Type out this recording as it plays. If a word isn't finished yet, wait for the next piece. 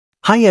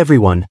Hi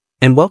everyone,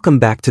 and welcome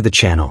back to the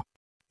channel.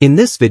 In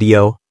this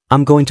video,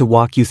 I'm going to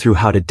walk you through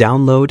how to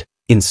download,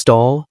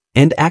 install,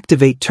 and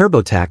activate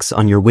TurboTax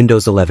on your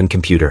Windows 11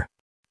 computer.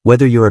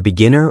 Whether you're a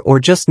beginner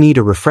or just need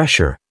a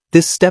refresher,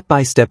 this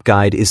step-by-step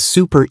guide is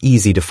super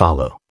easy to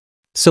follow.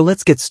 So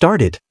let's get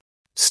started.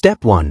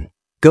 Step 1.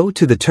 Go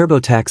to the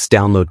TurboTax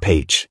download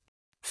page.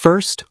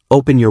 First,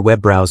 open your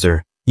web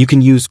browser. You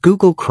can use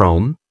Google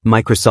Chrome,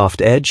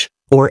 Microsoft Edge,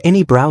 or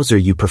any browser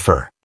you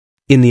prefer.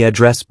 In the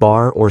address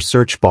bar or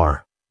search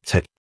bar,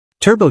 type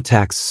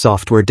TurboTax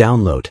software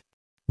download.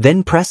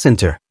 Then press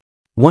enter.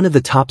 One of the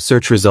top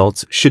search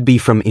results should be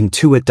from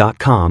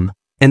Intuit.com,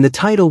 and the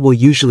title will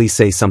usually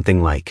say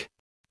something like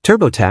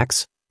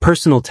TurboTax,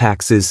 Personal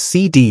Taxes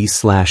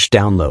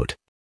CD/download.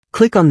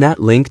 Click on that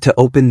link to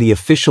open the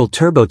official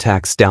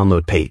TurboTax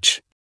download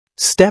page.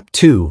 Step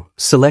 2.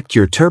 Select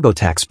your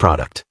TurboTax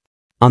product.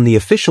 On the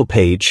official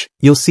page,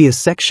 you'll see a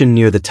section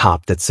near the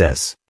top that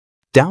says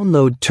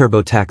Download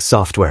TurboTax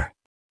software.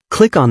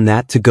 Click on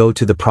that to go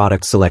to the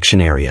product selection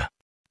area.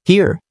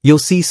 Here, you'll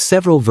see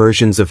several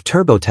versions of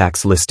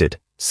TurboTax listed,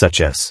 such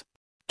as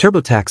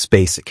TurboTax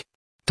Basic,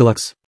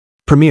 Deluxe,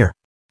 Premier,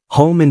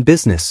 Home and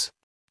Business.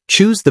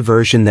 Choose the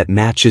version that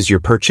matches your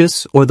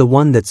purchase or the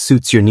one that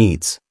suits your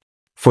needs.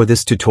 For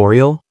this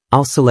tutorial,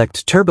 I'll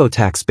select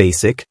TurboTax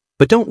Basic,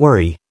 but don't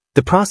worry,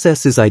 the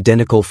process is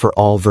identical for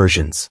all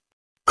versions.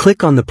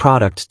 Click on the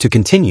product to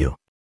continue.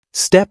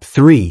 Step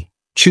 3.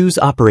 Choose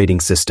operating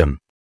system.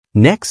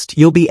 Next,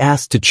 you'll be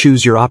asked to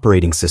choose your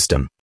operating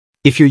system.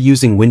 If you're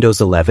using Windows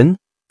 11,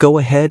 go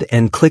ahead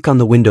and click on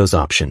the Windows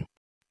option.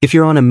 If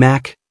you're on a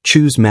Mac,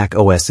 choose Mac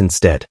OS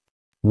instead.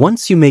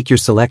 Once you make your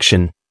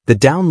selection, the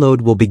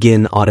download will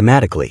begin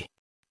automatically.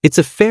 It's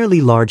a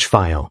fairly large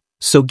file,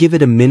 so give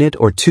it a minute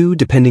or two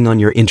depending on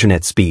your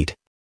internet speed.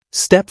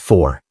 Step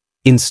 4.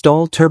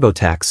 Install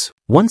TurboTax.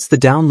 Once the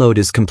download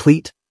is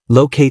complete,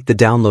 locate the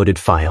downloaded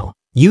file,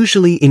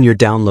 usually in your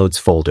Downloads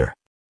folder.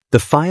 The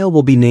file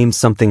will be named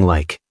something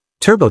like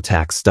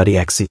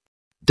TurboTax.exe.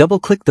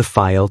 Double-click the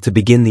file to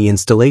begin the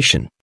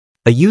installation.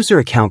 A user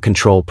account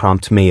control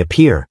prompt may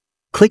appear.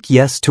 Click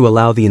Yes to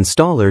allow the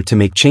installer to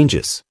make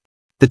changes.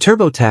 The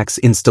TurboTax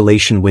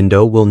installation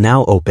window will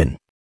now open.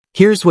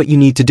 Here's what you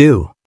need to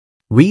do.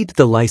 Read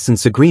the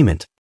license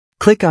agreement.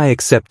 Click I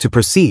accept to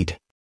proceed.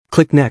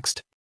 Click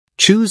Next.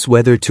 Choose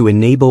whether to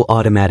enable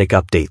automatic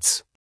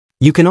updates.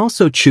 You can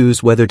also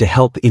choose whether to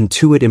help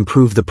Intuit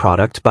improve the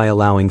product by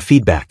allowing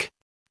feedback.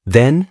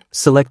 Then,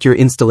 select your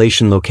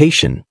installation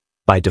location.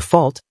 By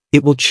default,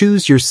 it will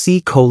choose your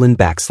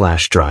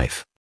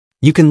C:\drive.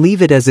 You can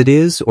leave it as it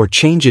is or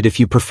change it if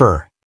you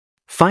prefer.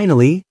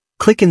 Finally,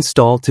 click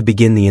Install to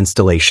begin the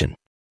installation.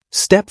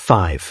 Step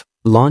 5.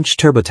 Launch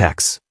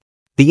TurboTax.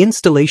 The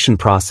installation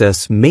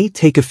process may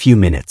take a few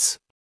minutes.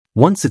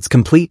 Once it's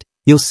complete,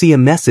 you'll see a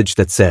message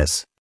that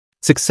says,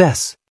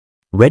 Success!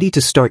 Ready to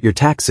start your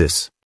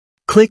taxes.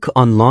 Click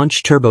on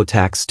Launch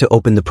TurboTax to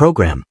open the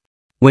program.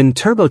 When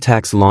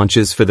TurboTax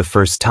launches for the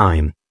first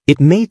time, it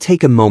may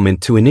take a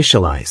moment to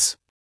initialize.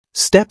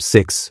 Step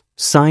 6.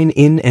 Sign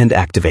in and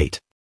activate.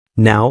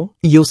 Now,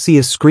 you'll see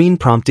a screen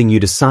prompting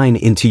you to sign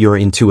into your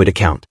Intuit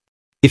account.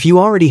 If you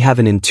already have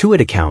an Intuit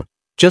account,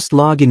 just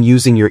log in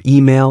using your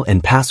email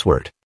and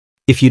password.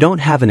 If you don't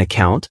have an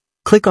account,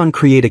 click on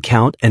Create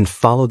Account and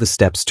follow the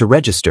steps to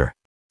register.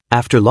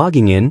 After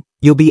logging in,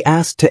 you'll be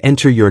asked to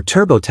enter your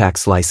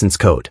TurboTax license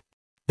code.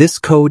 This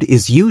code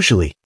is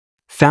usually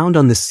found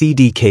on the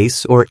CD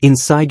case or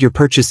inside your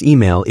purchase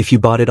email if you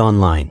bought it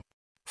online.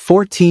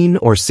 14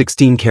 or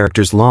 16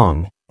 characters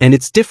long, and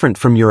it's different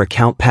from your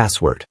account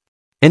password.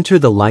 Enter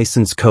the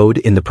license code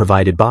in the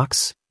provided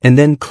box, and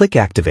then click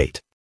Activate.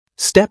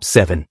 Step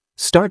 7.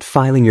 Start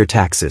filing your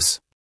taxes.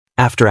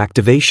 After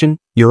activation,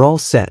 you're all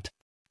set.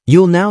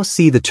 You'll now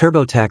see the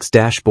TurboTax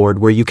dashboard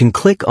where you can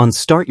click on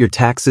Start Your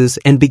Taxes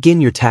and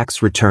begin your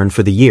tax return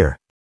for the year.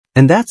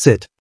 And that's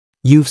it.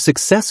 You've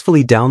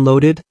successfully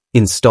downloaded,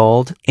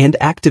 installed, and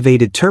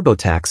activated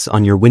TurboTax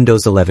on your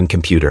Windows 11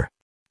 computer.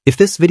 If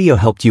this video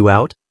helped you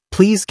out,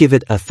 please give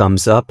it a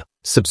thumbs up,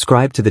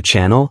 subscribe to the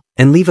channel,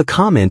 and leave a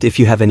comment if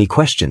you have any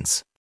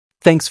questions.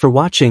 Thanks for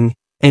watching,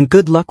 and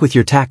good luck with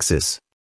your taxes.